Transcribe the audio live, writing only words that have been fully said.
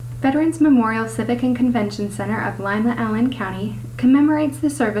Veterans Memorial Civic and Convention Center of Lima, Allen County commemorates the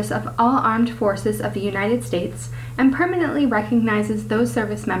service of all armed forces of the United States and permanently recognizes those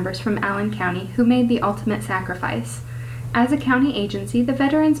service members from Allen County who made the ultimate sacrifice. As a county agency, the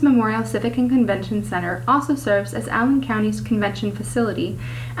Veterans Memorial Civic and Convention Center also serves as Allen County's convention facility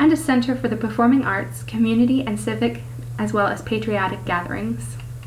and a center for the performing arts, community and civic, as well as patriotic gatherings.